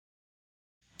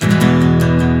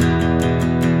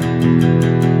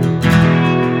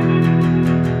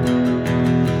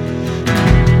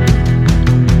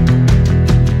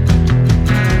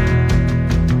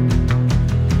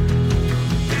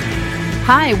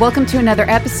Hi, welcome to another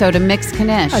episode of Mixed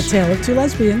Knish. A Tale of Two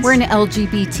Lesbians. We're an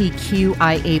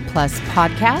LGBTQIA+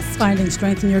 podcast. Finding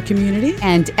strength in your community.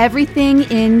 And everything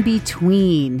in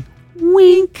between.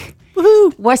 Wink.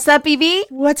 Woohoo. What's up, Evie?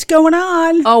 What's going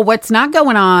on? Oh, what's not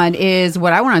going on is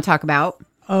what I want to talk about.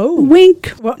 Oh. Wink.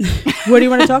 What do you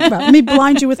want to talk about? Let me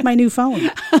blind you with my new phone.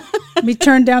 Let me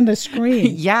turn down the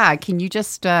screen. Yeah, can you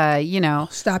just,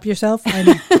 Stop yourself. I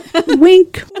know.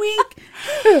 Wink.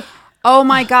 Wink. Oh,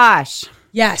 my gosh.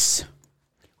 Yes.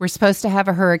 We're supposed to have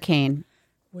a hurricane.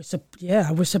 We're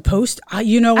supposed. I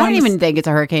don't even think it's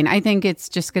a hurricane. I think it's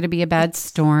just going to be a bad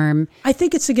storm. I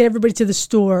think it's to get everybody to the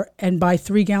store and buy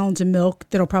 3 gallons of milk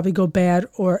that'll probably go bad,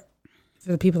 or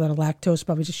for the people that are lactose,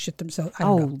 probably just shit themselves. I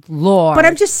don't know. Lord. But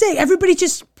I'm just saying, everybody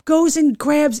just goes and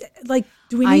grabs, like,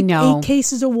 do we need 8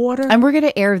 cases of water? And we're going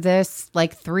to air this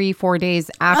like 3-4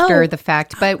 days after the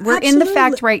fact. But we're in the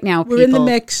fact right now, people. We're in the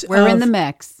mix. We're in the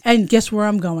mix. And guess where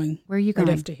I'm going? Where are you going?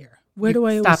 Right after here. Where do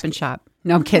I Stop and shop.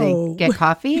 No, I'm kidding. Oh. Get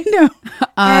coffee? No.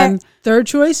 Third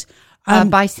choice.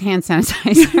 Buy hand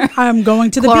sanitizer. I'm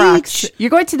going to the Clorox. beach. You're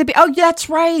going to the beach. Oh, that's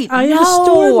right. I am a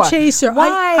storm chaser.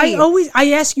 Why?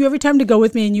 I ask you every time to go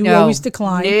with me, and you always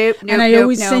decline. And I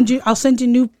always send you. I'll send you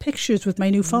new pictures with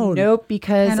my new phone. Nope,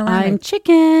 because Panoramic. I'm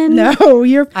chicken. No,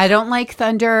 you're. I don't like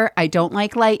thunder. I don't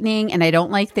like lightning, and I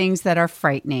don't like things that are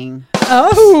frightening.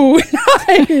 Oh,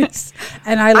 nice.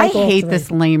 And I hate this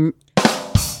lame.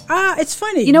 It's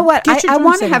funny. You know what? Get your I drum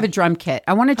want to set have up. a drum kit.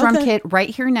 I want a drum kit right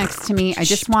here next to me. I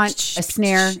just want a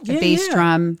snare, a bass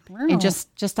drum, and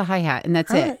just a hi-hat, and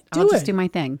that's All it. right, I'll just do my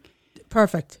thing.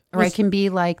 Perfect. Or I can be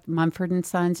like Mumford and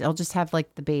Sons. I'll just have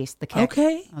like the bass, the kick.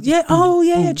 Okay. Yeah. Oh,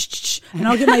 yeah. And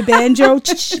I'll get my banjo.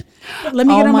 Let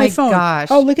me get on my phone. Gosh.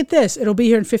 Oh, look at this. It'll be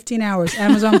here in 15 hours.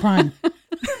 Amazon Prime.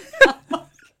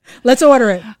 Let's order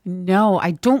it. No,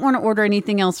 I don't want to order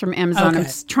anything else from Amazon. I'm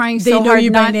trying so hard not to. They know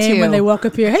you by name when they walk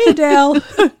up here. Hey, Adele.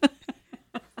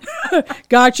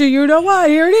 Gotcha. You know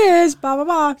what? Here it is. Blah, blah,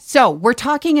 blah. So we're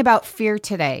talking about fear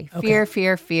today. Fear.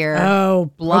 Oh,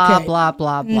 blah, okay. blah,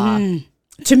 blah, blah.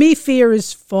 Mm-hmm. To me, fear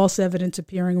is false evidence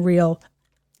appearing real.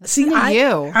 See,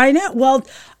 I know. Well,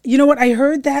 you know what? I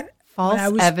heard that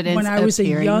evidence when I was a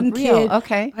young real. kid.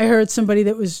 Okay. I heard somebody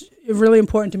that was really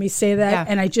important to me say that,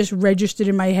 and I just registered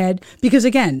in my head because,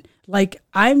 again, like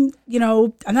I'm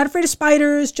not afraid of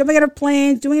spiders, jumping out of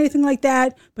planes, doing anything like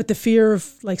that. But the fear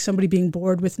of like somebody being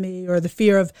bored with me, or the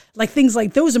fear of like things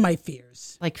like those are my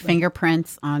fears. Like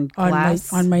fingerprints on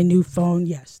glass on my new phone.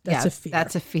 Yes, that's a fear.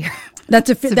 That's a fear. That's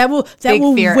a fear. That will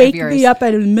fear wake me up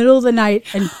in the middle of the night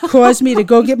and cause me to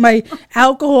go get my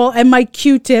alcohol and my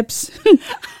Q-tips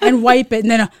and wipe it,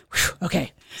 and then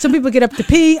okay. Some people get up to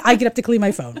pee. I get up to clean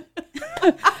my phone.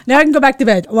 Now I can go back to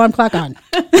bed. Alarm clock on.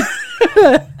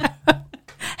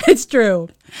 It's true.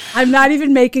 I'm not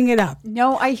even making it up.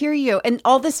 No, I hear you. And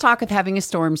all this talk of having a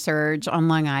storm surge on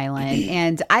Long Island.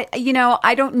 And I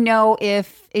don't know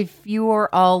if you are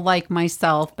all like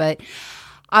myself, but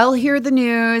I'll hear the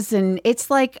news and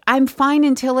it's like, I'm fine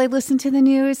until I listen to the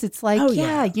news. It's like,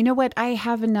 you know what? I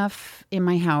have enough in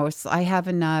my house. I have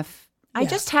enough. I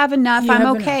just have enough.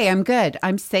 I'm okay. I'm good.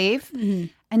 I'm safe. Mm-hmm.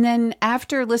 And then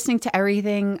after listening to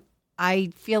everything,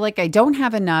 I feel like I don't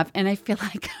have enough and I feel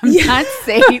like I'm not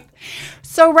safe.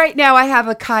 So right now I have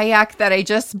a kayak that I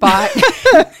just bought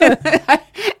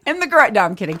in the garage. No,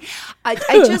 I'm kidding. I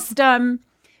just,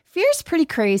 fear's pretty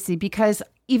crazy because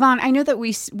Yvonne, I know that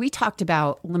we talked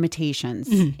about limitations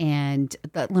and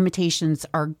that limitations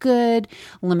are good.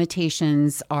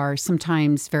 Limitations are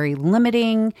sometimes very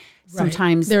limiting.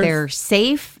 Sometimes they're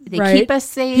safe. They keep us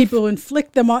safe. People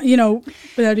inflict them on,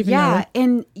 without even knowing. Yeah.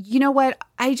 And you know what?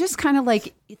 I just kind of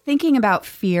like thinking about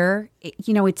fear.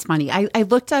 It's funny. I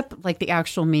looked up like the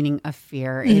actual meaning of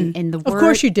fear and the word. Of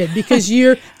course you did, because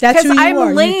that's who you I'm are.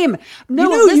 I'm lame. No,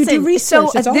 listen. You do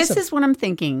research. So this is what I'm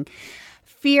thinking.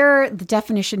 Fear, the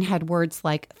definition had words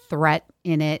like threat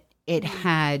in it. It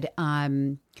had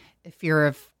fear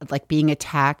of like being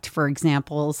attacked, for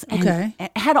examples. And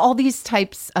it had all these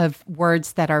types of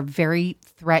words that are very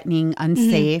threatening,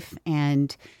 unsafe,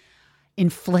 and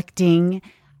inflicting.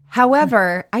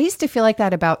 However, I used to feel like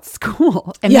that about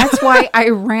school. And that's why I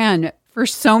ran for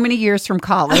so many years from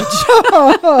college.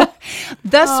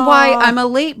 That's why I'm a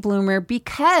late bloomer,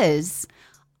 because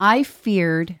I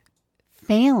feared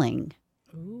failing.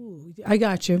 Ooh, I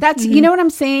got you. That's, you know what I'm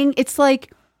saying? It's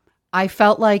like, I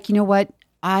felt like, you know what?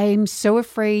 I'm so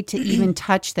afraid to even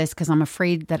touch this because I'm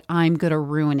afraid that I'm going to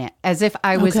ruin it, as if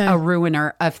I was a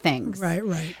ruiner of things. Right.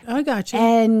 I got you.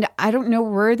 And I don't know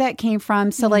where that came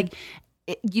from. So like,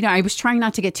 I was trying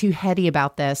not to get too heady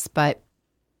about this, but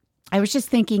I was just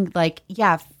thinking like,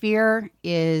 fear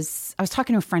is, I was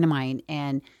talking to a friend of mine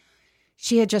and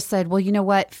she had just said, well, you know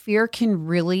what? Fear can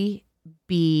really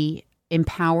be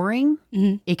empowering.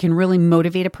 It can really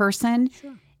motivate a person.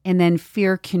 Sure. And then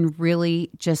fear can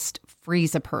really just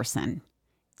freeze a person.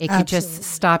 It could just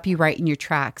stop you right in your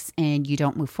tracks and you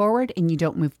don't move forward and you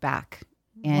don't move back.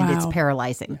 And it's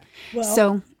paralyzing. Well,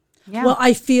 so, yeah. Well,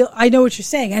 I know what you're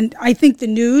saying. And I think the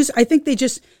news, the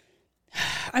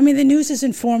news is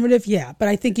informative. Yeah. But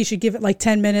I think you should give it like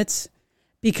 10 minutes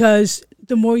because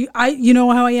the more you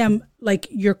know how I am, like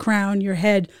your crown, your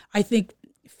head, I think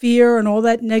fear and all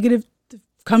that negative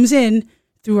comes in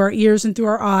through our ears and through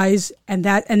our eyes and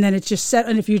then it's just set.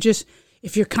 And if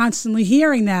you're constantly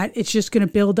hearing that, it's just going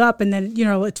to build up and then,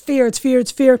 it's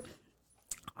fear.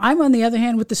 I'm on the other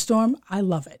hand with the storm. I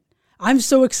love it. I'm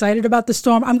so excited about the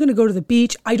storm. I'm going to go to the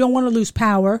beach. I don't want to lose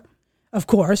power, of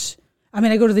course.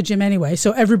 I go to the gym anyway.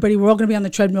 So we're all going to be on the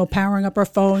treadmill, powering up our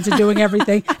phones and doing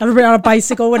everything. Everybody on a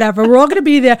bicycle, whatever. We're all going to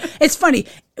be there. It's funny.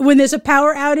 When there's a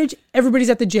power outage, everybody's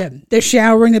at the gym. They're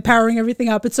showering, they're powering everything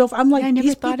up. And so I'm like, I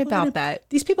never thought about that.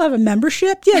 These people have a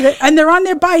membership. Yeah. And they're on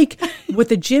their bike. What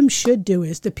the gym should do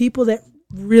is the people that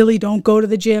really don't go to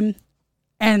the gym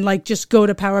and like just go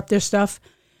to power up their stuff,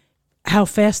 how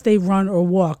fast they run or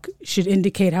walk should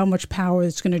indicate how much power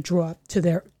it's going to draw to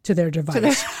their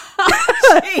device.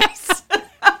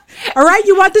 All right,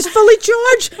 you want this fully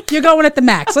charged? You're going at the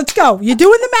max. Let's go. You're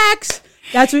doing the max.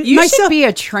 That's what you should be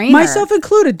a trainer. Myself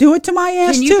included. Do it to my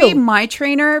ass too. Can you be my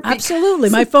trainer? Absolutely.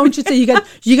 My phone should say you got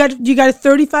a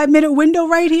 35-minute window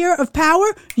right here of power.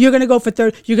 You're going to go for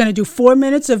 30. You're going to do 4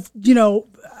 minutes of your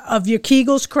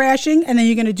Kegels crashing, and then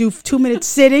you're going to do 2 minutes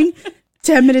sitting.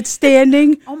 10 minutes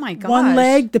standing. Oh my gosh. One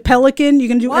leg, the pelican. You're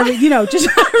going to do just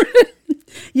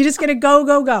you're just going to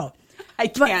go. I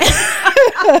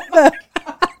can't.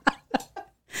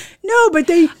 No, but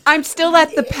I'm still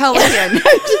at the pelican.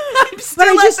 I'm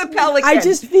still at the pelican. I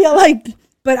just feel like,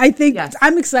 but I think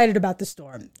I'm excited about the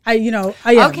storm. I am.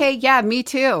 Okay, yeah, me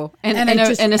too. In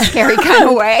a scary kind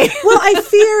of way. Well, I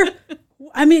fear,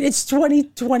 it's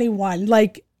 2021.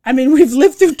 We've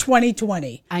lived through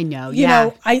 2020. I know.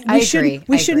 We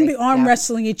shouldn't be arm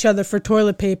wrestling each other for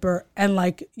toilet paper and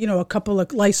a couple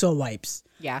of Lysol wipes.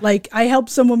 Yeah. I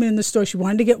helped some woman in the store. She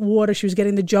wanted to get water. She was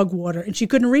getting the jug water and she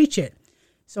couldn't reach it.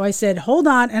 So I said, hold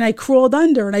on. And I crawled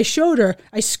under and I showed her.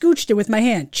 I scooched it with my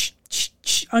hand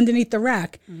underneath the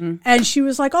rack. Mm-hmm. And she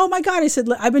was like, oh my God. I said,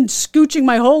 I've been scooching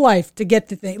my whole life to get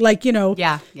the thing.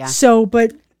 Yeah. So,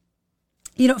 but,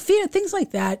 fear, things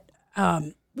like that.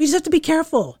 We just have to be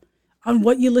careful on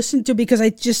what you listen to because I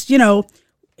just,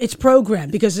 it's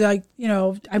programmed because I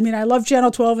love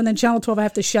Channel 12 and then Channel 12 I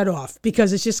have to shut off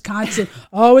because it's just constant.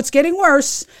 Oh, it's getting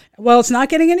worse. Well, it's not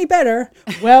getting any better.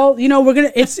 Well,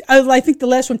 I think the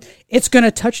last one, it's going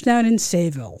to touch down in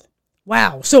Sayville.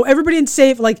 Wow. So everybody in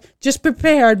Sayville, just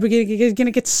prepared. We're going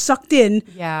to get sucked in.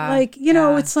 Yeah.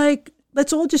 It's like,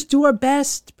 let's all just do our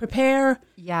best, prepare.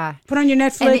 Yeah. Put on your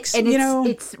Netflix,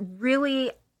 It's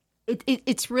really...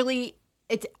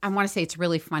 I want to say it's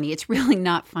really funny. It's really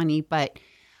not funny, but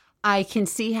I can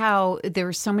see how there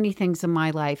are so many things in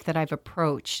my life that I've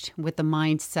approached with the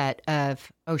mindset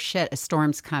of, oh shit, a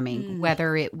storm's coming.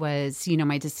 Whether it was,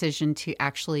 my decision to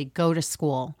actually go to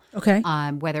school. Okay.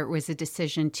 Whether it was a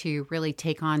decision to really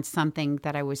take on something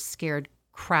that I was scared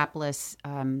crapless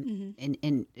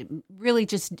and really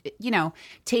just,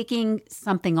 taking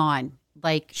something on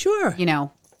sure.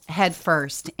 Head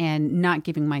first and not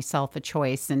giving myself a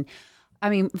choice. And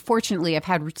fortunately, I've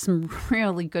had some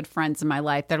really good friends in my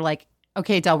life that are like,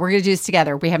 okay, Del, we're going to do this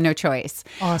together. We have no choice.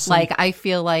 Awesome. I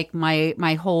feel like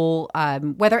my whole,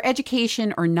 whether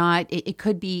education or not, it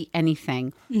could be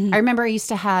anything. Mm-hmm. I remember I used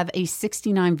to have a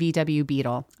 69 VW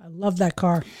Beetle. I love that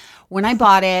car. When I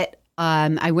bought it,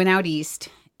 I went out east.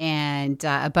 And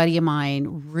a buddy of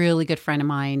mine, really good friend of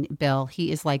mine, Bill, he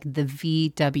is like the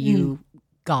VW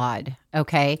God.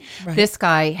 Okay. Right. This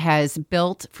guy has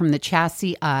built from the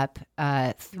chassis up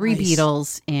 3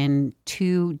 Beetles and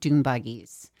 2 dune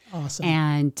buggies. Awesome.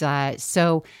 And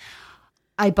so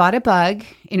I bought a Bug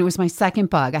and it was my second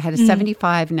Bug. I had a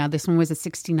 75. Now this one was a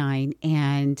 69.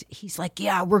 And he's like,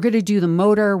 yeah, we're going to do the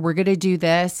motor. We're going to do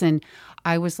this. And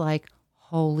I was like,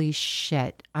 holy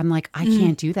shit. I'm like, I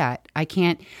can't do that. I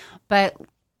can't. But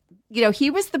he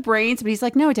was the brains, but he's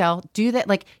like, no, Del, do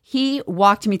that. He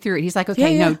walked me through it. He's like,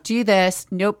 okay, no, do this.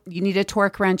 Nope, you need a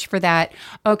torque wrench for that.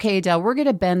 Okay, Del, we're going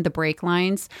to bend the brake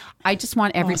lines. I just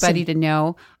want everybody to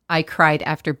know I cried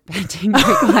after bending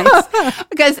brake lines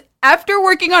because after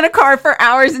working on a car for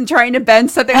hours and trying to bend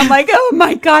something, I'm like, oh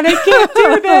my God, I can't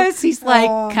do this. He's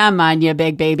like, come on, you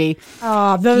big baby.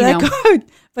 Oh,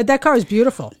 that car is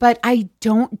beautiful. But I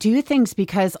don't do things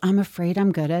because I'm afraid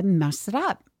I'm going to mess it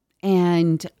up.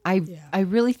 And I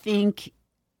really think,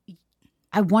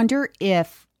 I wonder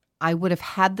if I would have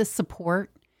had the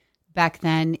support back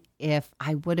then if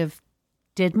I would have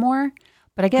did more.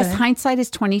 But I guess hindsight is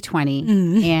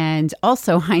 2020, and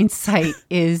also hindsight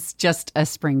is just a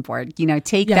springboard.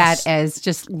 Take that as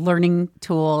just learning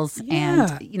tools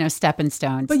and stepping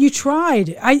stones. But you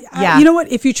tried. I you know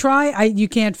what? If you try, you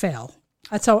can't fail.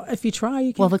 That's how. If you try,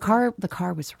 you can. Well, the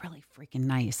car was really freaking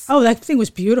nice. Oh, that thing was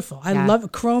beautiful. I love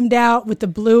it, chromed out with the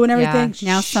blue and everything.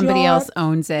 Yeah. Now somebody else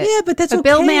owns it. Yeah, but that's okay.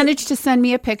 Bill managed to send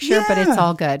me a picture, but it's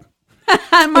all good.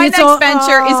 My next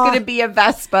venture is going to be a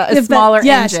Vespa, a smaller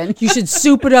engine. You should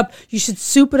soup it up. You should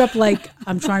soup it up like,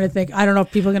 I'm trying to think. I don't know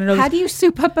if people are going to know this. How do you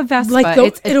soup up a Vespa? Like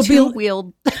It's a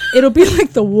two-wheeled. It'll be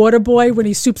like the water boy when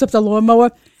he soups up the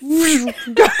lawnmower. Woohoo!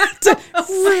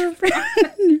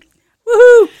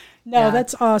 No,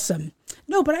 that's awesome.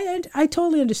 No, but I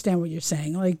totally understand what you're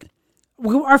saying. Like,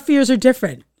 our fears are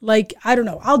different. Like, I don't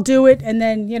know. I'll do it, and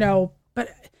then,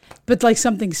 but like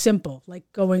something simple, like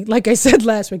going, like I said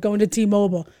last week, going to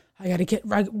T-Mobile. I got to get,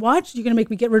 what? You're going to make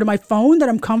me get rid of my phone that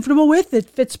I'm comfortable with? It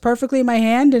fits perfectly in my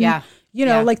hand. And,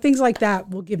 like things like that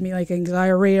will give me like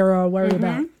anxiety or a worry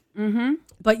about. Mm-hmm.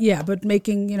 But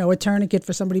making, a tourniquet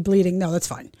for somebody bleeding, no, that's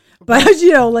fine. But,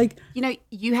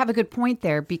 you have a good point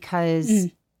there because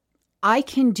I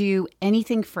can do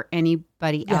anything for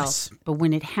anybody else. But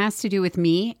when it has to do with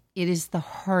me, it is the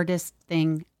hardest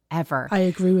thing ever. I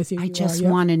agree with you. I just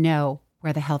want to know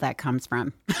where the hell that comes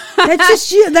from. That's just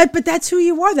you. But that's who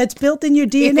you are. That's built in your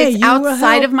DNA. If it's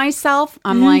outside of myself,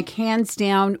 I'm like, hands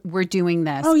down, we're doing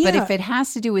this. Oh, yeah. But if it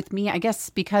has to do with me, I guess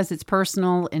because it's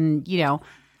personal and,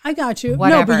 I got you.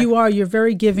 Whatever. No, but you're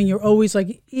very giving. You're always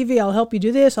like, Evie, I'll help you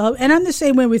do this. And I'm the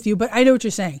same way with you, but I know what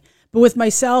you're saying. But with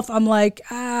myself, I'm like,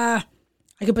 I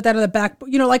can put that on the back.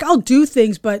 Like I'll do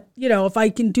things, but, if I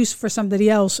can do for somebody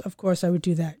else, of course I would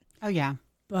do that. Oh, yeah.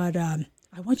 But I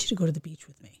want you to go to the beach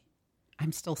with me.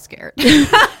 I'm still scared.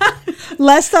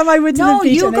 Last time I went to the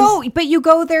beach. No, but you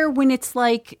go there when it's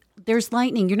like there's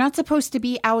lightning. You're not supposed to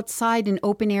be outside in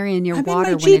open area in your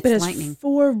water when it's lightning.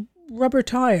 4 rubber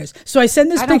tires. So I sent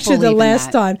this picture the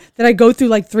last time that I go through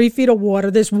like 3 feet of water.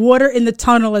 There's water in the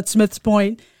tunnel at Smith's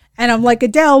Point. And I'm like,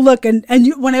 Adele, look. And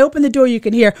when I open the door, you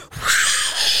can hear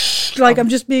like I'm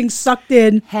just being sucked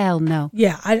in. Hell no.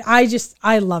 Yeah,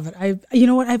 I love it. You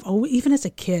know what? I've always, even as a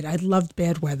kid, I loved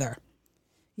bad weather.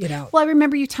 Well, I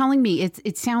remember you telling me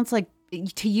it sounds like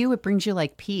to you it brings you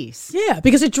like peace. Yeah,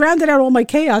 because it drowned out all my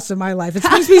chaos in my life. It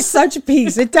brings me such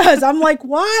peace. It does. I'm like,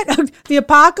 what? The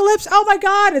apocalypse? Oh my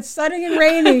God! It's sunny and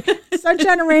rainy,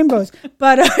 sunshine and rainbows.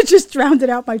 But it just drowned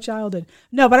out my childhood.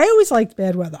 No, but I always liked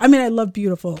bad weather. I mean, I love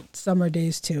beautiful summer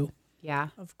days too. Yeah,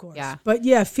 of course. Yeah, but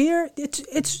yeah, fear.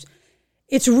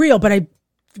 It's real, but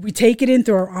we take it in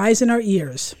through our eyes and our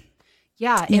ears.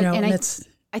 Yeah, and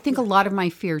I think a lot of my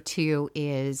fear too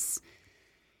is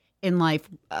in life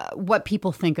what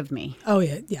people think of me. Oh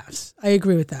yeah, yes, I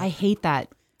agree with that. I hate that.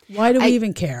 Why do we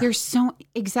even care? There's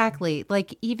exactly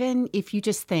like even if you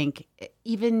just think,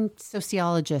 even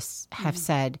sociologists have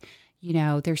said,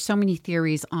 there's so many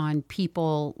theories on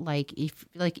people like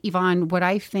Yvonne, what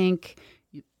I think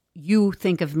you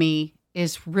think of me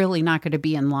is really not going to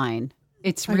be in line.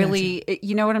 It's really,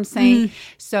 you know what I'm saying? Mm-hmm.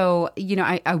 So,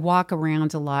 I walk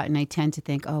around a lot and I tend to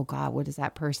think, oh God, what does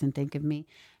that person think of me?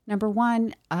 Number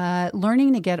one,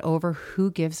 learning to get over who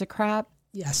gives a crap.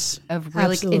 Yes.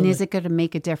 Absolutely. And is it going to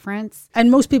make a difference? And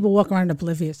most people walk around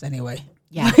oblivious anyway.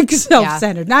 Yeah. Like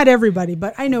self-centered. Yeah. Not everybody,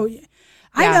 but I know.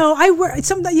 I work,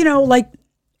 sometimes, like,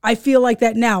 I feel like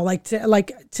that now. Like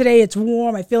today it's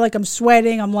warm. I feel like I'm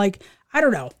sweating. I'm like, I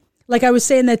don't know. Like I was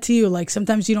saying that to you, like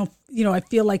sometimes you don't, I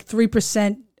feel like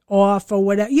 3% off or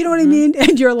whatever, you know what I mean?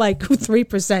 And you're like,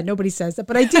 3%, nobody says that,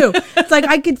 but I do. It's like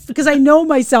I could, because I know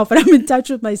myself and I'm in touch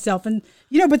with myself and,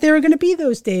 but there are going to be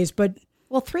those days, but.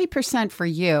 Well, 3% for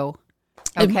you,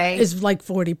 okay. Is like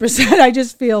 40%. I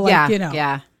just feel like,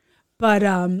 Yeah. But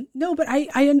no, but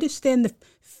I understand the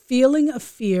feeling of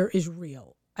fear is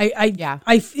real.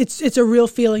 It's a real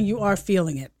feeling. You are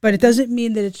feeling it, but it doesn't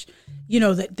mean that it's,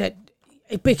 that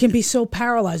it can be so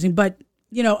paralyzing, but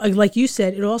like you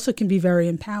said, it also can be very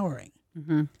empowering.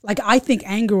 Mm-hmm. Like I think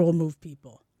anger will move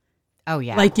people. Oh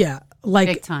yeah. Like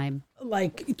big time.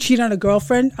 Like cheat on a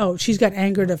girlfriend. Oh, she's got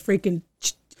anger to freaking.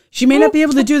 She may not be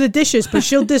able to do the dishes, but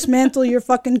she'll dismantle your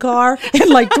fucking car in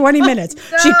like 20 minutes.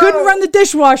 No. She couldn't run the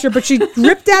dishwasher, but she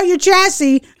ripped out your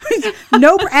chassis.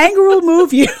 No, anger will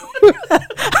move you.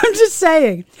 I'm just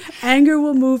saying, anger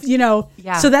will move,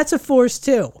 Yeah. So that's a force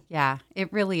too. Yeah,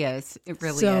 it really is. It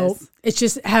really is. So it's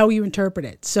just how you interpret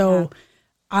it. So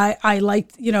I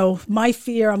like, my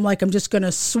fear, I'm like, I'm just going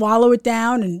to swallow it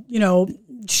down and,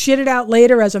 shit it out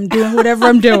later as I'm doing whatever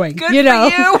I'm doing. Good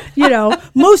for you.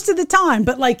 Most of the time.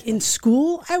 But like in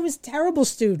school, I was a terrible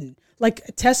student. Like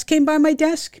a test came by my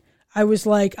desk, I was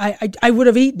like, I would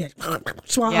have eaten it.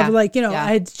 So I was like,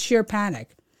 I had sheer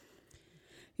panic.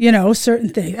 Certain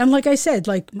things. And like I said,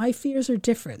 like my fears are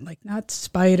different, like not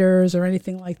spiders or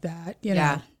anything like that,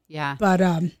 know. Yeah. But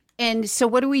and so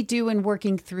what do we do in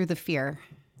working through the fear?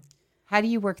 How do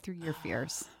you work through your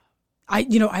fears? I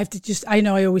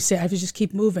always say I have to just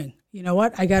keep moving. You know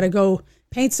what? I got to go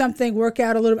paint something, work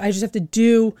out a little. I just have to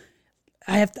do.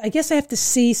 I guess I have to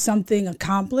see something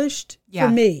accomplished for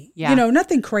me. Yeah.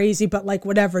 Nothing crazy, but like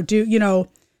whatever.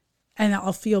 And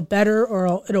I'll feel better,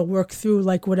 or it'll work through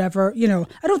like whatever.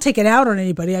 I don't take it out on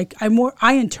anybody. I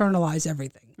internalize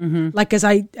everything. Mm-hmm. Like, because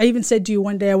I even said to you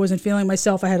one day I wasn't feeling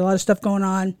myself. I had a lot of stuff going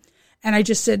on, and I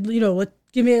just said,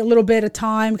 give me a little bit of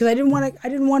time, because I didn't want to.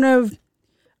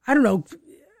 I don't know.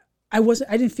 I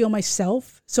didn't feel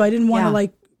myself, so I didn't want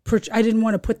to I didn't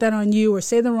want to put that on you or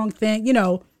say the wrong thing.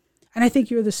 And I think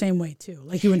you're the same way too.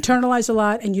 Like you internalize a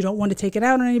lot and you don't want to take it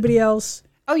out on anybody else.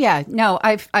 Oh yeah. No,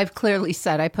 I've clearly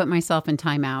said I put myself in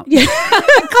timeout. Yeah.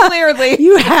 Clearly.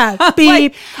 You have.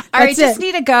 Beep. All right, just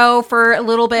need to go for a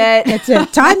little bit. That's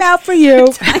it. Time out for you.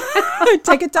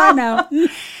 Take a time out.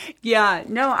 Yeah.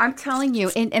 No, I'm telling you.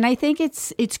 And I think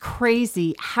it's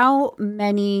crazy how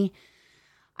many,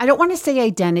 I don't want to say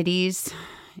identities,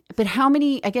 but how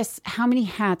many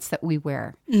hats that we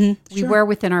wear. Mm-hmm. We wear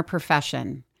within our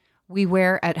profession. We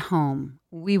wear at home.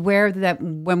 We wear that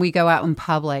when we go out in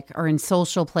public or in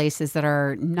social places that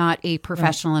are not a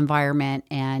professional environment.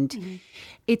 And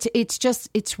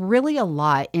it's really a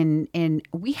lot. And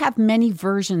we have many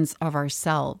versions of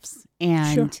ourselves.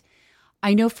 And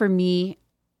I know for me,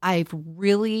 I've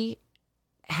really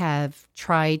have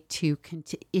tried to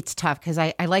it's tough because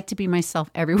I like to be myself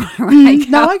everywhere I go.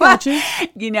 No, I got you.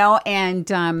 And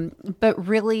but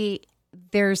really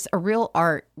there's a real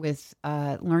art with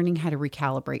learning how to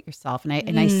recalibrate yourself.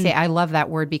 And I say I love that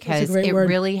word because it word.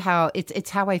 Really it's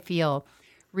how I feel.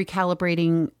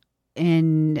 Recalibrating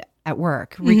at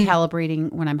work,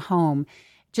 recalibrating when I'm home,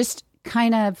 just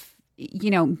kind of,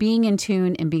 being in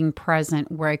tune and being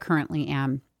present where I currently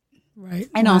am. Right.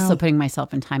 And also putting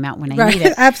myself in timeout when I need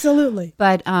it. Absolutely.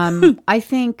 But I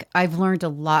think I've learned a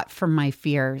lot from my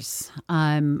fears.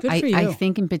 Good for you. I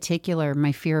think in particular,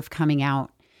 my fear of coming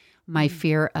out, my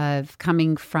fear of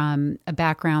coming from a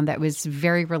background that was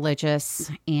very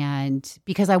religious, and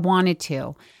because I wanted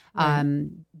to,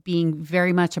 being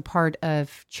very much a part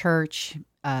of church,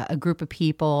 a group of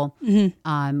people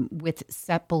with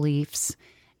set beliefs.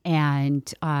 And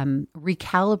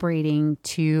recalibrating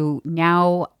to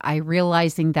now I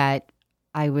realizing that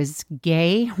I was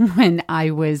gay when I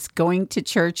was going to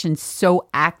church and so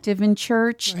active in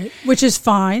church. Right. Which is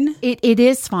fine. It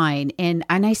is fine. And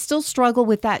I still struggle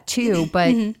with that too, but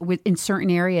in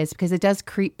certain areas because it does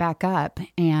creep back up.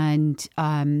 And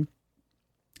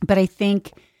but I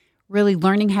think really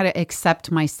learning how to accept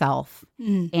myself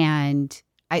and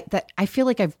I feel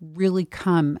like I've really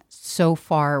come so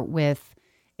far with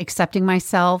accepting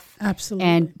myself. Absolutely.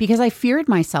 And because I feared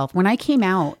myself when I came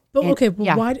out. But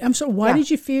why? I'm sorry. Why did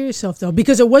you fear yourself though?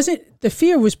 Because it wasn't, the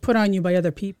fear was put on you by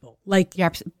other people. Like,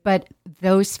 but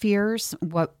those fears,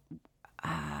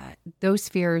 those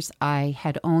fears, I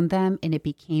had owned them and it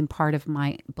became part of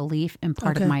my belief and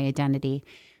part of my identity.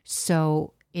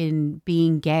 So in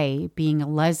being gay, being a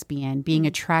lesbian, being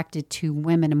attracted to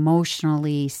women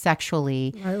emotionally,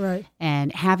 sexually, right.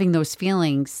 And having those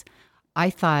feelings,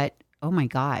 I thought, oh my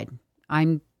God,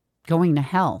 I'm going to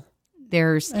hell.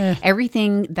 There's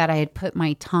everything that I had put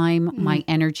my time, my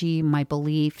energy, my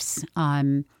beliefs,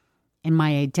 and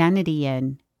my identity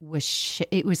in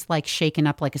it was like shaken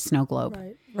up like a snow globe.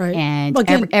 Right. And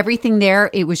everything there,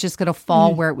 it was just going to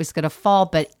fall where it was going to fall,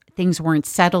 but things weren't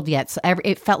settled yet. So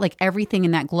it felt like everything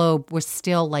in that globe was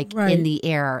still like in the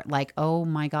air. Like, oh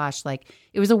my gosh, like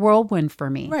it was a whirlwind for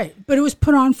me. Right. But it was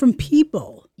put on from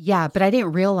people. Yeah, but I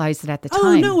didn't realize it at the time.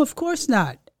 Oh, no, of course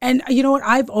not. And you know what?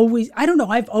 I've always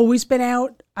been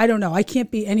out. I don't know. I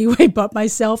can't be any way but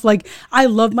myself. Like, I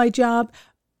love my job,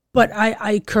 but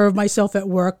I curve myself at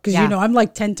work because, I'm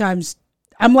like 10 times,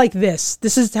 I'm like this.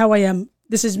 This is how I am.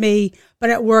 This is me.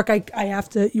 But at work, I have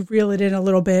to reel it in a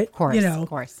little bit. Of course, of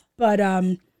course. But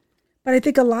I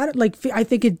think a lot of, I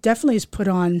think it definitely is put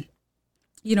on,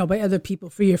 by other people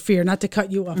for your fear, not to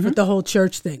cut you off with the whole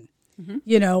church thing,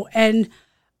 and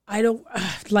I don't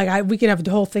we could have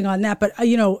the whole thing on that, but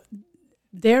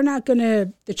they're not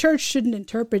the church shouldn't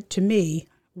interpret to me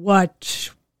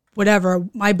whatever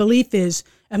my belief is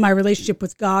and my relationship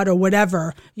with God or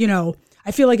whatever,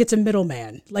 I feel like it's a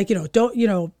middleman. Like,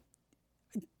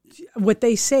 what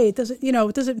they say, it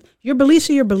doesn't, your beliefs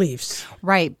are your beliefs.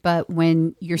 Right. But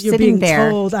when you're You're sitting being there,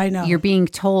 told, I know. you're being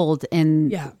told,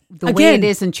 and the way it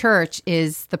is in church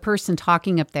is the person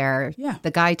talking up there,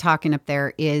 the guy talking up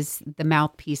there is the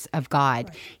mouthpiece of God.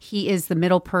 Right. He is the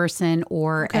middle person,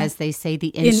 or as they say, the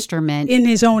instrument. In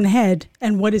his own head.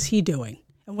 And what is he doing?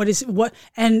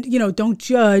 And don't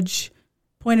judge,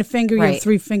 point a finger, you have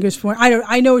 3 fingers for it.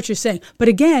 I know what you're saying. But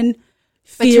again,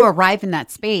 but to arrive in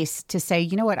that space to say,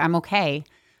 you know what, I'm okay,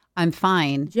 I'm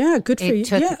fine. Yeah, good for you. It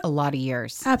took a lot of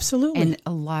years. Absolutely. And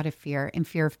a lot of fear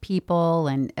of people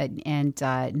and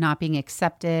not being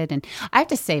accepted. And I have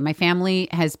to say, my family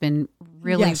has been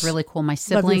really, really cool. My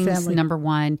siblings, number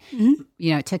one,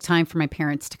 it took time for my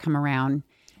parents to come around.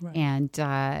 Right.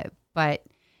 And, but,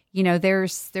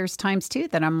 there's times too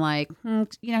that I'm like,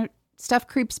 stuff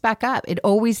creeps back up. It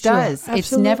always does. Absolutely.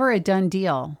 It's never a done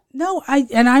deal. No,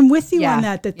 I'm with you on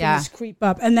that things creep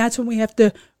up. And that's when we have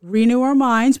to renew our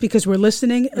minds because we're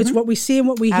listening. It's what we see and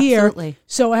what we hear.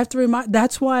 So I have to remind,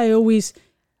 that's why I always,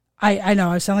 I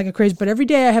know I sound like a crazy, but every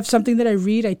day I have something that I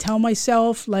read. I tell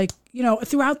myself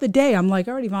throughout the day, I'm like,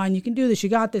 all right, Yvonne, you can do this. You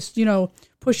got this,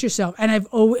 push yourself. And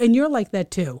and you're like that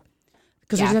too.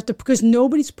 Because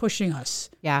nobody's pushing us.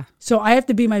 Yeah. So I have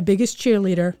to be my biggest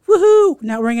cheerleader. Woohoo!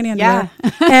 Not wearing any underwear.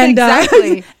 Yeah. And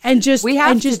exactly. And just we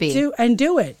have to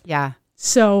do it. Yeah.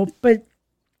 So, but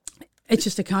it's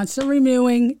just a constant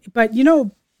renewing. But you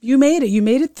made it. You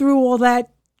made it through all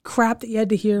that crap that you had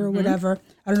to hear or whatever.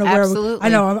 I don't know where. Absolutely. I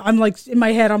know. I'm like in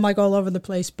my head. I'm like all over the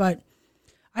place. But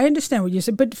I understand what you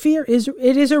said. But fear is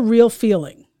a real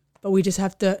feeling. But we just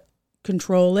have to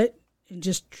control it and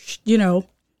just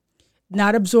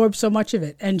not absorb so much of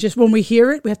it. And just when we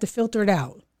hear it, we have to filter it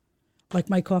out. Like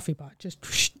my coffee pot.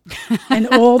 Just and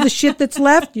all the shit that's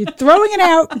left, you're throwing it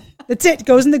out. That's it. It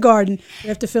goes in the garden. We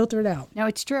have to filter it out. No,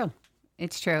 it's true.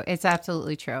 It's true. It's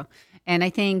absolutely true. And I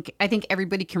think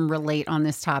everybody can relate on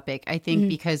this topic. I think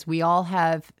because we all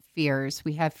have fears.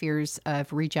 We have fears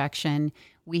of rejection.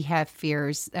 We have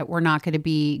fears that we're not going to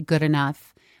be good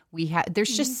enough.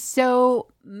 There's just so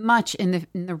much in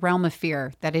the realm of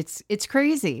fear that it's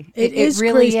crazy. It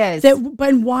really is.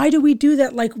 But why do we do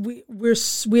that? Like we're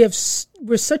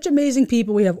such amazing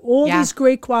people. We have all these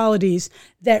great qualities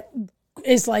that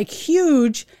is like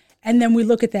huge. And then we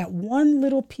look at that one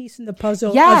little piece in the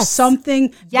puzzle of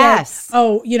something. Yes.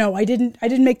 I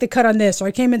didn't make the cut on this, or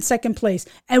I came in second place,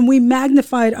 and we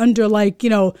magnify it under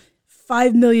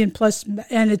 5 million plus,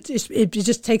 and it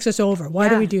just takes us over. Why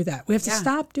do we do that? We have to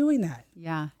stop doing that.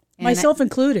 Yeah. Myself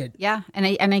included. Yeah. And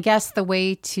I guess the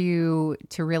way to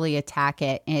really attack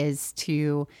it is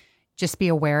to just be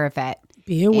aware of it.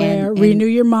 Be aware, renew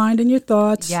your mind and your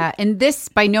thoughts. Yeah. And this,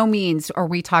 by no means are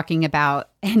we talking about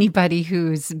anybody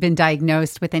who's been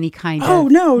diagnosed with any kind of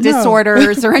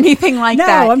disorders or anything like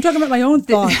that. No, I'm talking about my own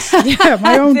thoughts.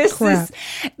 My own crap.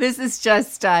 This is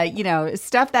just,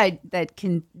 stuff that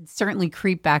can certainly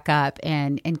creep back up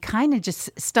and kind of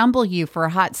just stumble you for a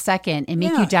hot second and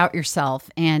make you doubt yourself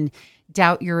and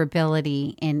doubt your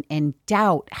ability and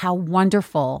doubt how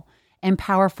wonderful and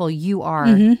powerful you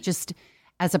are just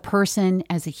as a person,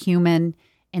 as a human,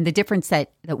 and the difference that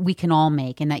we can all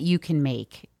make and that you can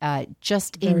make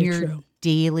just in your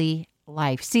daily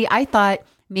life. See, I thought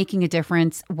making a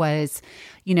difference was,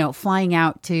 flying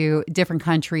out to different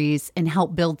countries and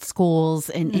help build schools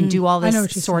and do all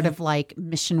this sort of like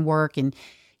mission work. And,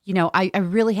 I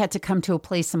really had to come to a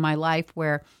place in my life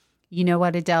where, you know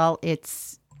what, Adele,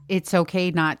 it's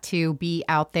okay not to be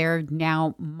out there.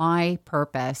 Now my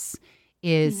purpose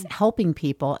is helping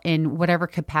people in whatever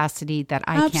capacity that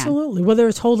I can. Absolutely. Whether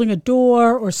it's holding a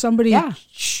door or somebody a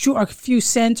few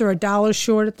cents or $1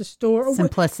 short at the store.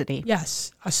 Simplicity.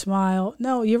 Yes. A smile.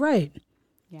 No, you're right.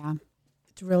 Yeah.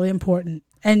 It's really important.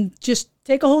 And just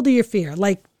take a hold of your fear.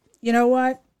 Like, you know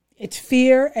what? It's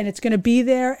fear and it's going to be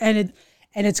there and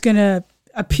it's going to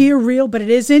appear real, but it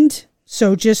isn't.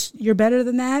 So you're better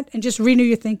than that and just renew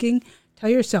your thinking. Tell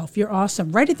yourself you're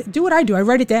awesome. Write it. Do what I do. I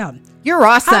write it down. You're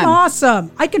awesome. I'm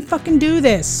awesome. I can fucking do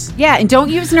this. Yeah, and don't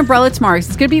use an umbrella tomorrow. It's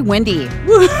going to be windy.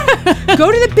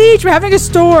 Go to the beach. We're having a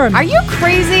storm. Are you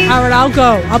crazy? All right, I'll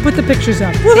go. I'll put the pictures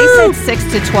up. Woo-hoo! They said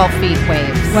 6 to 12 feet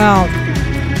waves. Well,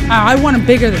 I want them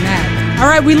bigger than that. All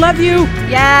right, we love you.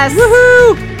 Yes.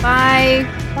 Woohoo! Bye.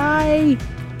 Bye.